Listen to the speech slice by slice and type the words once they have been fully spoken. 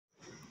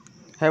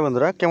হ্যাঁ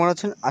বন্ধুরা, কেমন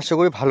আছেন? আশা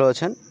করি ভালো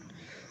আছেন।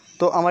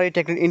 তো আমার এই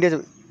টেকনিক ইন্ডিয়া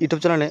ইউটিউব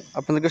চ্যানেলে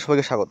আপনাদেরকে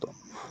সবাইকে স্বাগত।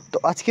 তো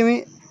আজকে আমি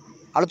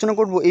আলোচনা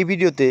করব এই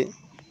ভিডিওতে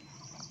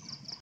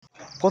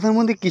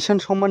প্রধানমন্ত্রী কিষাণ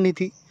সম্মান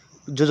নিধি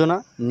যোজনা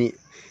নিয়ে।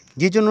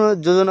 যে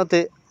যোজনাতে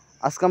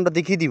আজকে আমরা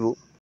দেখিয়ে দিব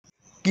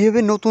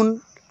কীভাবে নতুন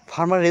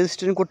ফার্মার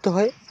রেজিস্ট্রেশন করতে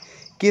হয়,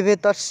 কীভাবে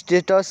তার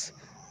স্ট্যাটাস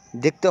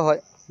দেখতে হয়,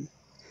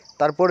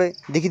 তারপরে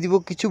দেখিয়ে দিব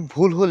কিছু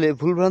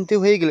ভুলভ্রান্তি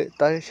হয়ে গেলে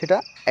তার সেটা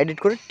এডিট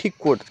করে ঠিক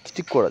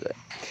করা যায়।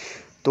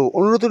 তো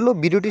অনুরোধ রইল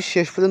ভিডিওটি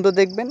শেষ পর্যন্ত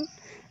দেখবেন।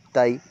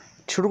 তাই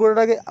শুরু করার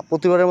আগে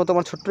প্রতিবারের মতো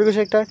আমার ছোট্ট কিছু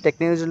একটা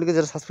টেকনিক্যালকে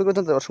যারা সাবস্ক্রাইব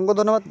করেছেন তাদের অসংখ্য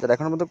ধন্যবাদ। যারা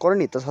এখনও মতো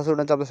করেনি তারা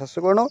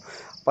সাবস্ক্রাইব করে নাও,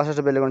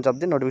 পাশে বেল আইকন চাপ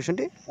দিয়ে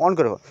নোটিফিকেশনটি অন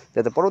করে হয়,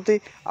 যাতে পরবর্তী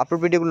আপলোড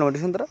ভিডিওগুলো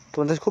নোটিফিকেশন দ্বারা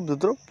তোমাদের খুব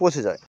দ্রুত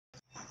পৌঁছে যায়।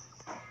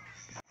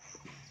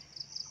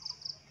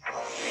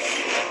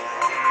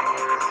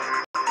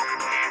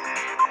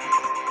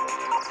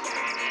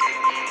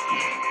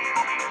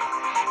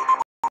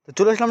 তো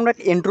চলে আসলাম আমরা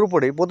এন্ট্রির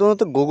উপরে।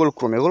 প্রথমত গুগল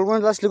ক্রোমে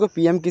জাস্ট লিখো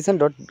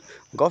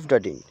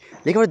pmkisan.gov.in।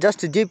 লিখে পরে জাস্ট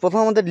যেই প্রথম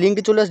আমাদের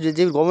লিঙ্কে চলে আসবে,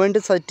 যে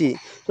গভর্নমেন্টের সাইটটি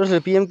চলে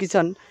আসবে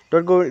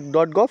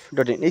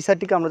pmkisan.gov.in, এই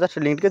সাইটটিকে আমরা জাস্ট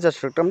লিঙ্ককে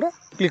একটা আমরা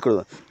ক্লিক করে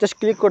দেবো। জাস্ট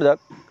ক্লিক করে যাক।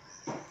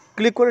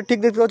 ক্লিক করে ঠিক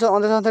দেখতে পাচ্ছি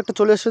আমাদের সাথে একটা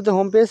চলে আসছে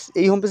হোম পেজ।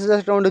 এই হোম পেজে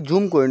জাস্ট আমরা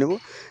জুম করে নেব।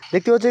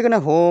 দেখতে পাচ্ছি এখানে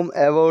home,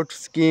 about,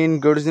 skin,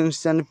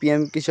 গ্রেজুয়েশন,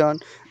 PM Kisan,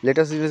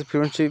 latest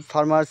ফ্রিডশিপ,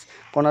 farmers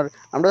corner.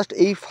 আমরা জাস্ট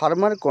এই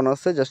ফার্মার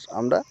কর্নার্সে জাস্ট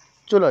আমরা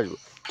চলে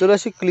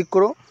আসি। ক্লিক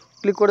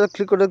করে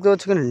দেখতে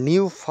পাচ্ছি এখানে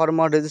নিউ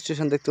ফার্মার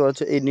রেজিস্ট্রেশন দেখতে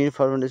পাচ্ছি। এই নিউ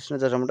ফার্মার রেজিস্ট্রেশন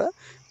জাস্ট আমরা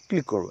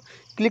ক্লিক করব।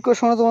 ক্লিক করার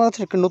সময় তোমার কাছে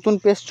একটা নতুন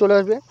পেজ চলে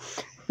আসবে।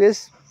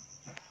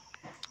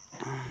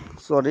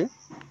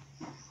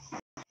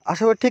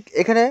 আশা করি ঠিক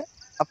এখানে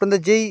আপনাদের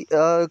যেই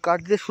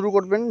কার্ড দিয়ে শুরু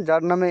করবেন,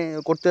 যার নামে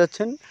করতে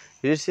যাচ্ছেন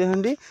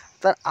রেজিস্ট্রেশনটি,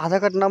 তার আধার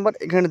কার্ড নাম্বার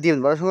এখানে দিয়ে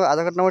দেবেন। তার সঙ্গে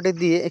আধার কার্ড নাম্বারটি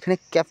দিয়ে এখানে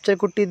ক্যাপচার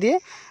কোডটি দিয়ে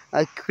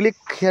ক্লিক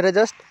হেয়ারে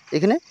জাস্ট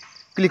এখানে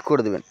ক্লিক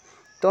করে দেবেন।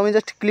 তো আমি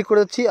জাস্ট ক্লিক করে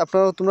দিচ্ছি,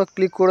 তোমরা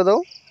ক্লিক করে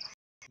দাও।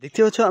 দেখতে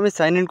পাচ্ছ আমি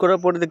সাইন ইন করার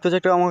পরে দেখতে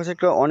পাচ্ছি আমার কাছে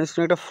একটা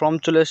অনস্ক্রিন একটা ফর্ম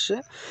চলে এসছে।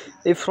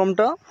 এই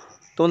ফর্মটা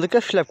তোমাদেরকে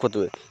ফিল আপ করতে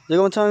হবে।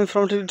 যেরকম হচ্ছে আমি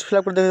ফর্মটি ফিল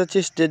আপ করে দেখতে যাচ্ছি,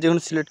 স্টেট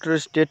যেখানে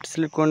স্টেট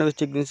সিলেক্ট করে নেবে,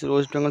 ঠিক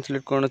ওয়েস্ট বেঙ্গল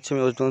সিলেক্ট করে নিচ্ছি।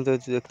 আমি ওয়েস্ট বেঙ্গল থেকে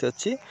দেখতে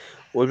পাচ্ছি,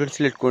 ওয়েস্ট বেঙ্গল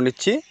সিলেক্ট করে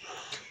নিচ্ছি।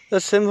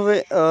 সেমভাবে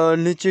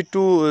নিচে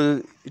একটু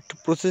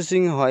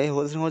প্রসেসিং হয়,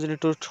 হওয়ার জন্য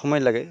একটু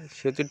সময় লাগে,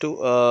 সেহেতু একটু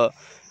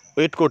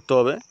ওয়েট করতে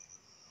হবে।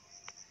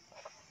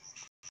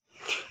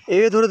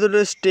 এই ধরে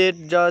স্টেট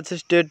যা আছে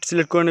স্টেট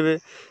সিলেক্ট করে নেবে।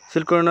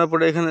 সিলেক্ট করে নেওয়ার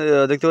পরে এখানে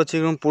দেখতে পাচ্ছি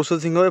এরকম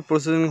প্রসেসিং হবে।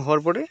 প্রসেসিং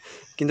হওয়ার পরে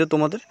কিন্তু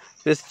তোমাদের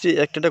পেজটি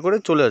একটা করে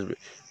চলে আসবে।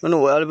 মানে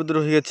ওয়ার ভিতরে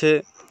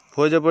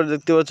হয়ে যাওয়ার পরে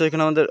দেখতে পাচ্ছ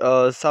এখানে আমাদের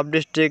সাব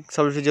ডিস্ট্রিক্ট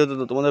যেহেতু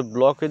তোমাদের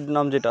ব্লকের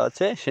নাম যেটা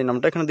আছে সেই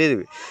নামটা এখানে দিয়ে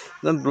দেবে।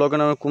 ব্লকের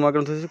নাম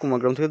কুমারগ্রাম থেকে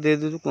কুমারগ্রাম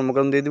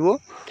দিয়ে দিব।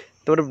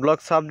 তারপরে ব্লক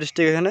সাব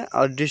ডিস্ট্রিক্ট এখানে,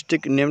 আর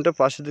ডিস্ট্রিক্ট নেমটা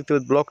পাশে দেখতে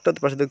পাচ্ছি,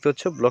 পাশে দেখতে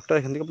পাচ্ছ ব্লকটা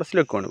এখান থেকে আমরা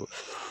সিলেক্ট করে নেব।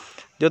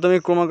 যেহেতু আমি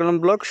কুমারগ্রাম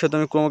ব্লক, সেহেতু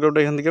আমি কুমারগ্রামটা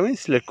এখান থেকে আমি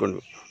সিলেক্ট করব।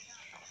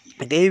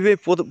 এইভাবে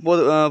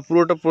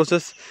পুরোটা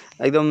প্রসেস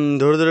একদম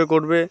ধরে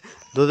করবে।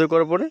 ধরে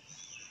করার পরে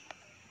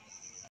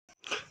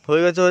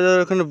হয়ে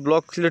যাওয়ার এখানে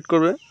ব্লক সিলেক্ট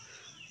করবে।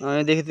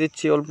 আমি দেখে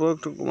দিচ্ছি অল্প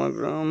একটু,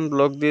 কুমারগ্রাম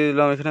ব্লক দিয়ে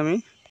দিলাম। এখানে আমি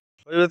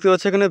দেখতে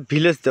পাচ্ছি এখানে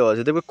ভিলেজ দেওয়া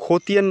আছে। দেখবে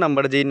খতিয়ান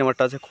নাম্বার, যেই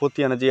নাম্বারটা আছে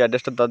খতিয়ানে যে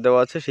অ্যাড্রেসটা তার দেওয়া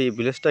আছে, সেই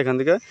ভিলেজটা এখান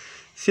থেকে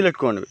সিলেক্ট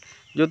করে নেবে।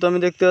 যেহেতু আমি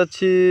দেখতে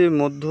পাচ্ছি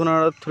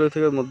মধ্যনারাথুলি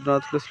থেকে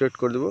সিলেক্ট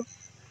করে দেবো।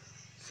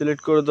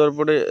 সিলেক্ট করে দেওয়ার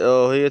পরে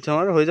হয়ে গেছে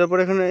আমার। হয়ে যাওয়ার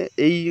পরে এখানে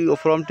এই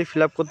ফর্মটি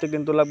ফিল আপ করতে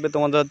কিন্তু লাগবে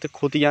তোমাদের হাতে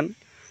খতিয়ান,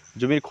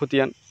 জমির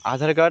খতিয়ান,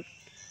 আধার কার্ড,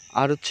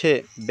 আর হচ্ছে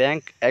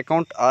ব্যাংক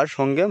অ্যাকাউন্ট, আর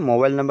সঙ্গে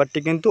মোবাইল নাম্বারটি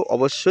কিন্তু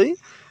অবশ্যই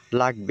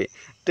লাগবে।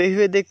 তো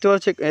এইভাবে দেখতে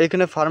পাচ্ছি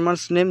এখানে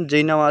ফার্মার্স নেম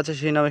যেই নাম আছে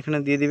সেই নাম এখানে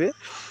দিয়ে দিবে।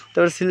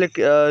 তারপরে সিলেক্ট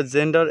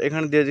জেন্ডার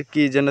এখানে দিয়ে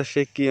কী জেন্ডার,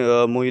 সে কি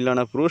মহিলা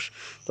না পুরুষ।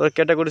 তারপর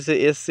ক্যাটাগরি সে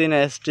এসসি না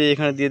এসটি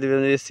এখানে দিয়ে দেবে,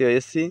 এসসি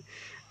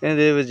এখানে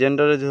দিয়ে দেবে।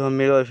 জেন্ডারে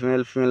মেল হয়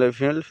ফিমেল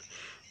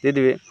দিয়ে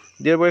দিবে।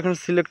 দেওয়ার পর এখানে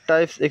সিলেক্ট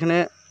টাইপস এখানে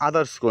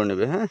আদার্স করে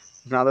নেবে। হ্যাঁ,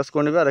 এখানে আদার্স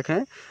করে নেবে। আর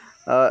এখানে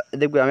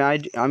দেখবে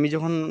আমি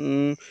যখন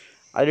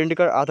আইডেন্টি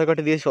কার্ড আধার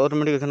কার্ডে দিয়েছি,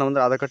 অটোমেটিক এখানে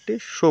আমাদের আধার কার্ডটি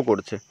শো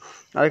করছে।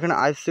 আর এখানে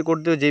আইএফসি কোড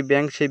দেবে, যেই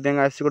ব্যাঙ্ক সেই ব্যাঙ্ক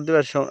আইএফসি কোড দেবে।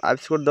 আর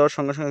আইএফসি কোড দেওয়ার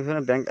সঙ্গে সঙ্গে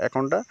এখানে ব্যাঙ্ক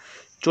অ্যাকাউন্টটা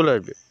চলে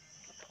আসবে।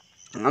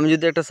 আমি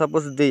যদি একটা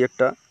সাপোজ দিই,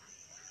 একটা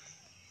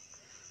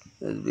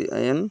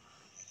SBIN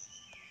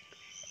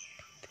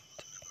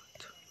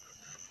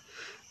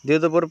দিয়ে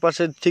দেওয়ার পর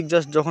পাশে ঠিক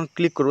জাস্ট যখন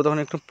ক্লিক করবো তখন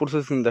একটু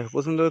প্রসেসিং দেখে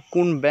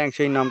কোন ব্যাঙ্ক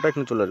সেই নামটা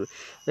এখানে চলে আসবে।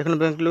 এখানে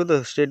ব্যাঙ্ক লিখতে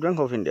স্টেট ব্যাঙ্ক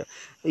অফ ইন্ডিয়া,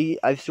 এই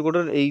আইএফসি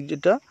কোডের এই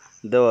যেটা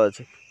দেওয়া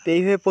আছে। তো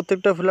এইভাবে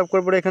প্রত্যেকটা ফিল আপ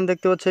করার পরে এখানে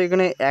দেখতে পাচ্ছি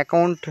এখানে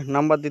অ্যাকাউন্ট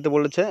নাম্বার দিতে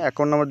বলেছে,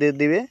 অ্যাকাউন্ট নাম্বার দিয়ে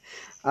দিবে।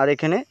 আর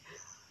এখানে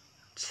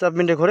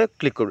সাবমিটে ঘরে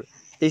ক্লিক করবে।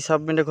 এই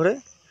সাবমিটে ঘরে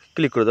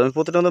ক্লিক করে দেবে। আমি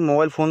প্রত্যেকটা আমাদের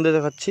মোবাইল ফোন দিয়ে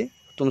দেখাচ্ছি,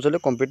 তুমি চাইলে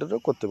কম্পিউটারেও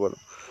করতে পারো।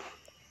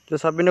 তো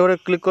সাবমিটে করে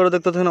ক্লিক করে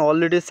দেখতে এখানে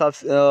অলরেডি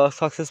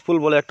সাকসেসফুল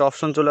বলে একটা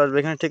অপশন চলে আসবে।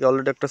 এখানে ঠিক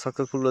অলরেডি একটা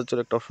সাকসেসফুল বলে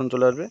একটা অপশন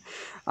চলে আসবে।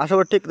 আশা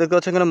করি ঠিক দেখতে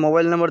পাচ্ছি এখানে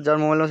মোবাইল নাম্বার, যার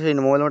মোবাইল নাম্বার সেই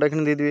মোবাইল নাম্বারটা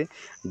এখানে দিয়ে দিবে।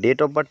 ডেট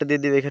অফ বার্থটা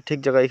দিয়ে দিবে এখানে ঠিক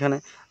জায়গায়। এখানে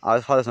আর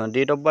father's name,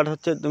 date of birth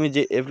হচ্ছে তুমি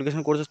যে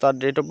অ্যাপ্লিকেশন করছো তার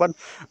ডেট অফ বার্থ।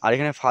 আর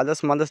এখানে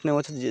মাদার্স নেম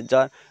হচ্ছে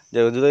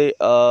যদি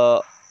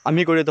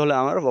আমি করি তাহলে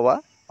আমার বাবা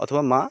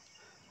অথবা মা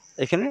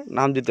এখানে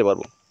নাম দিতে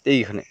পারবো।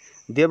 এইখানে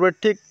দেওয়ার পরে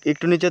ঠিক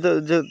একটু নিচে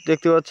যে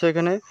দেখতে পাচ্ছ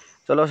এখানে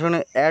চলো এখানে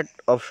অ্যাড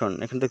অপশন,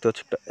 এখানে দেখতে পাচ্ছ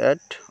একটা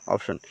অ্যাড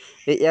অপশন।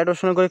 এই অ্যাড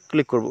অপশনে করে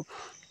ক্লিক করব।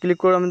 ক্লিক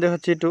করে আমি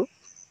দেখাচ্ছি একটু।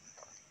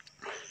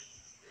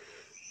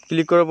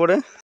 ক্লিক করার পরে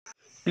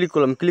ক্লিক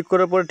করলাম। ক্লিক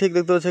করার পরে ঠিক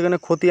দেখতে পাচ্ছি এখানে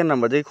খতিয়ান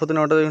নাম্বার, যেই খতিয়ান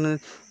নাম্বারটা এখানে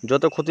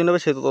যত খতিয়ান হবে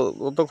সে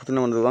তত খতিয়ান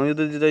নাম্বার দেবো। আমি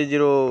যদি যাই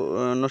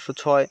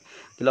 0-906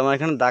 তাহলে আমার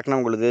এখানে দাগ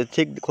নামগুলো দেবে।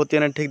 ঠিক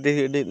খতিয়ানের ঠিক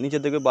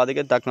নিচের দিকে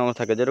বাঁদিকে দাগ নাম্বার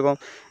থাকে, যেরকম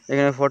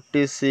এখানে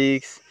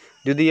 46,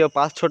 যদি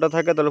 5-6টা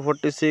থাকে তাহলে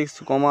 46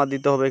 কমা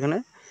দিতে হবে, এখানে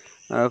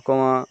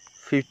কমা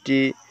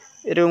 50,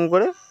 এরকম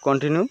করে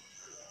কন্টিনিউ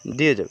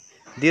দিয়ে যাবে।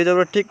 দিয়ে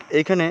যাবার ঠিক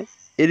এইখানে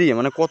এরিয়া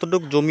মানে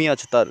কতটুকু জমি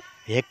আছে তার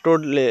হেক্টর,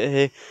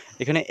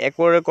 এখানে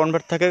একরে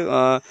কনভার্ট থাকে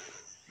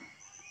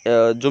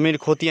জমির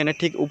খতিয়ানে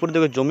ঠিক উপর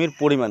দিকে জমির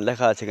পরিমাণ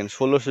লেখা আছে, এখানে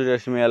 1600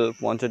 ডেসিমেল,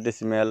 50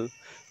 ডেসিমেল,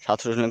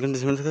 700 ডেসিমেল, এখানে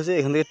ডেসিমেল লেখা আছে।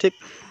 এখান থেকে ঠিক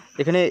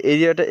এখানে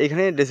এরিয়াটা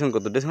এখানে ডেসিমেল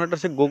কত, ডেসিমেলটা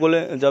সে গুগলে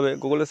যাবে,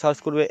 গুগলে সার্চ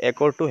করবে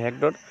একর টু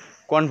হেক্টর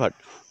কনভার্ট,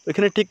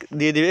 এখানে ঠিক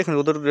দিয়ে দিবে এখানে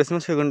কতটুকু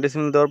ডেসিমেল, সেখানে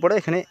ডেসিমেল দেওয়ার পরে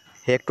এখানে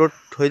হেক্টর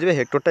হয়ে যাবে।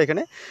 হেক্টরটা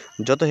এখানে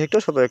যত হেক্টর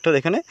তত হেক্টর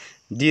এখানে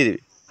দিয়ে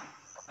দিবে।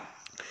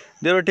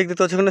 দেওয়ার ঠিক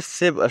দেখতে পাচ্ছি এখানে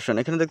সেভ অপশন,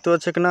 এখানে দেখতে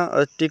পাচ্ছি এখানে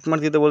টিক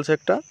মার্ক দিতে বলছে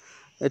একটা,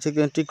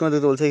 টিক মার্ক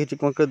দিতে বলছে। এই টিক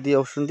মার্কটা দিয়ে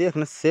অপশন দিয়ে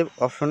এখানে সেভ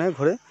অপশনে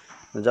ঘরে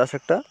জাস্ট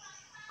একটা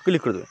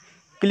ক্লিক করে দেবে।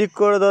 ক্লিক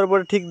করে দেওয়ার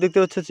পরে ঠিক দেখতে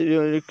পাচ্ছে,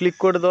 ক্লিক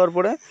করে দেওয়ার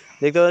পরে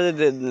দেখতে পাচ্ছে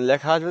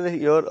লেখা আসবে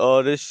your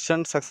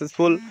registration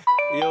successful,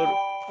 your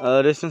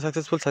registration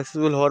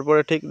successful হওয়ার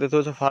পরে ঠিক দেখতে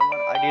পাচ্ছ ফার্মার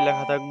আইডি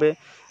লেখা থাকবে।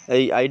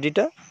 এই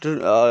আইডিটা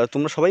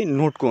তোমরা সবাই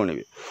নোট করে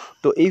নেবে।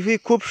 তো এইভাবে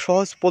খুব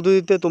সহজ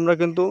পদ্ধতিতে তোমরা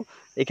কিন্তু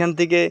এখান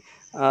থেকে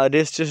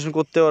রেজিস্ট্রেশন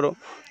করতে পারো।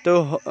 তো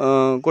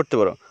করতে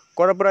পারো।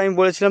 করার পরে আমি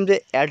বলেছিলাম যে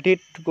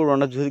এডিট করবো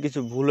না, যদি কিছু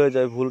ভুল হয়ে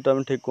যায় ভুলটা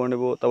আমি ঠিক করে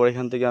নেবো, তারপর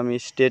এখান থেকে আমি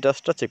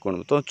স্ট্যাটাসটা চেক করে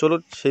নেবো। তো চলো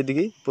সেই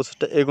দিকেই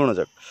প্রসেসটা এগোনো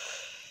যাক।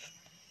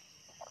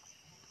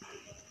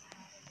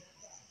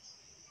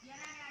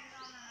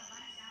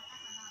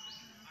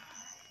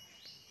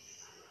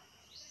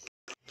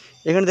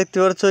 এখানে দেখতে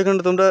পাচ্ছ এখানে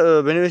তোমরা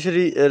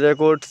beneficiary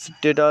record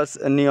status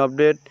new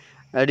update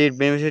edit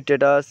beneficiary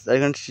status,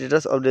 এখানে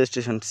status of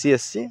registration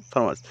CSC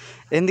farmers,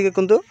 এখান থেকে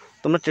কিন্তু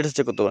তোমরা স্ট্যাটাস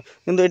চেক করতে পারো।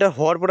 কিন্তু এটা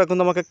হওয়ার পরে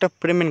কিন্তু আমাকে একটা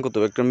পেমেন্ট করতে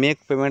হবে, একটা মেক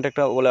পেমেন্ট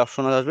একটা বলে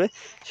অপশন আসবে,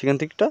 সেখান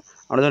থেকে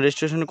আমরা যখন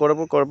রেজিস্ট্রেশন করার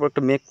পর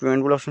একটা মেক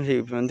পেমেন্ট বলে অপশন, সেই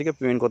পেমেন্ট থেকে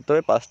পেমেন্ট করতে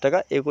হবে 5 টাকা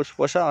 21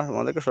 পয়সা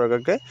আমাদেরকে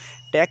সরকারকে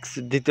ট্যাক্স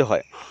দিতে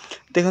হয়।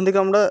 তো এখান থেকে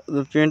আমরা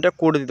পেমেন্টটা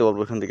করে দিতে পারবো।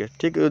 এখান থেকে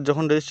ঠিক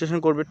যখন রেজিস্ট্রেশন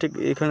করবে ঠিক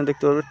এখানে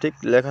দেখতে পারবে ঠিক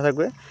লেখা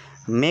থাকবে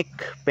মেক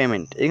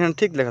পেমেন্ট, এখানে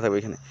ঠিক লেখা থাকবে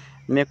এখানে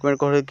মেক পেমেন্ট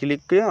করে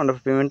ক্লিক করে আমরা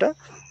পেমেন্টটা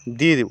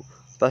দিয়ে দেবো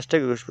 5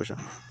 টাকা 21 পয়সা।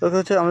 তো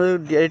হচ্ছে আমাদের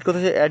এডিট করতে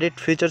হচ্ছে এডিট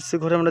ফিচার্স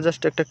ঘরে আমরা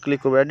জাস্ট একটা ক্লিক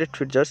করবো, এডিট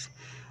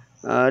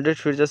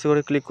ফিচার্স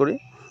ঘরে ক্লিক করি।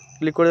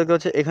 ক্লিক করে দেখা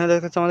হচ্ছে এখানে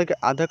দেখা যাচ্ছে আমাদেরকে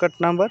আধার কার্ড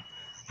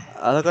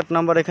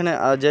নাম্বার এখানে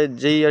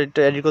যেই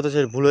আইডিটা এডিট করতে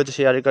হচ্ছে ভুল হয়েছে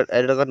সেই আধার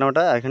কার্ড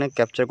নাম্বারটা এখানে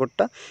ক্যাপচার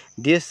কোডটা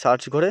দিয়ে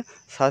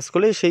সার্চ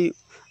করলেই সেই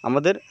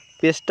আমাদের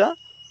পেজটা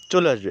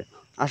চলে আসবে।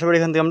 আশা করি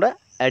এখান থেকে আমরা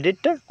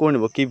এডিটটা করে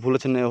নেবো। কী ভুল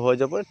হয়ে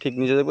যাবে ঠিক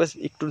নিচে দেখবে,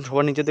 একটু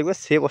সবার নিচে দেখবে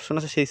সেভ অপশন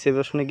আছে, সেই সেভ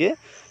অপশনে গিয়ে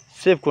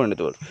সেভ করে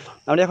নিতে পারবো।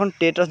 আমরা এখন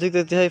স্ট্যাটাস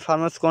দেখতে চাই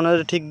ফার্মার্স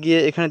কর্নারে ঠিক গিয়ে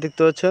এখানে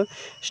দেখতে পাচ্ছ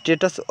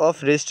স্ট্যাটাস অফ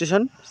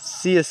রেজিস্ট্রেশন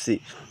সিএসসি,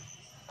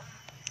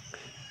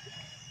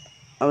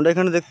 আমরা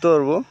এখানে দেখতে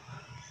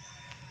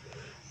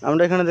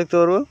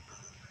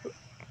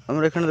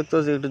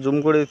পাচ্ছি একটু জুম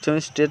করে দিচ্ছি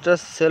আমি, স্ট্যাটাস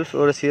সেলফ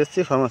ওর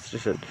সিএসসি ফার্মার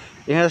স্টেশন,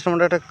 এখানে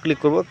আমরা একটা ক্লিক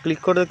করবো। ক্লিক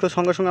করে দেখতে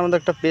সঙ্গে সঙ্গে আমাদের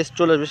একটা পেজ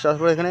চলে আসবে।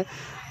 তারপরে এখানে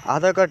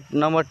আধার কার্ড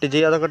নাম্বারটি,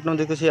 যেই আধার কার্ড নাম্বার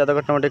দেখতে সেই আধার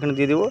কার্ড নাম্বারটা এখানে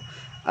দিয়ে দিব।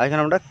 আর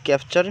এখানে আমরা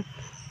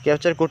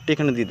ক্যাপচার কোডটি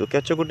এখানে দিয়ে দেবো।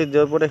 ক্যাপচার কোডটি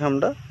দেওয়ার পরে এখানে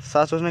আমরা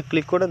সার্চ অপশনে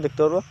ক্লিক করে দেখতে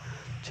পারবো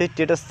সেই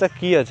স্ট্যাটাসটা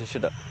কী আছে,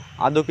 সেটা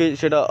আদৌ কি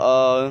সেটা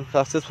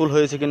সাকসেসফুল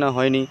হয়েছে কি না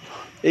হয়নি,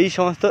 এই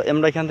সমস্ত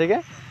আমরা এখান থেকে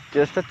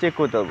স্ট্যাটাসটা চেক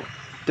করতে পারবো।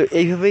 তো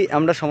এইভাবেই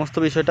আমরা সমস্ত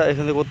বিষয়টা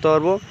এখান থেকে করতে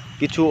পারবো।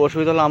 কিছু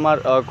অসুবিধা হলে আমার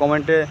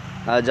কমেন্টে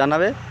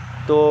জানাবে।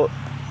 তো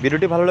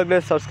ভিডিওটি ভালো লাগলে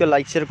সাবস্ক্রাইব,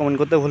 লাইক, শেয়ার, কমেন্ট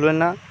করতে ভুলবেন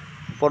না।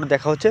 পরে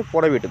দেখা হচ্ছে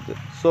পরের ভিডিওতে।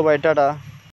 So by, tata.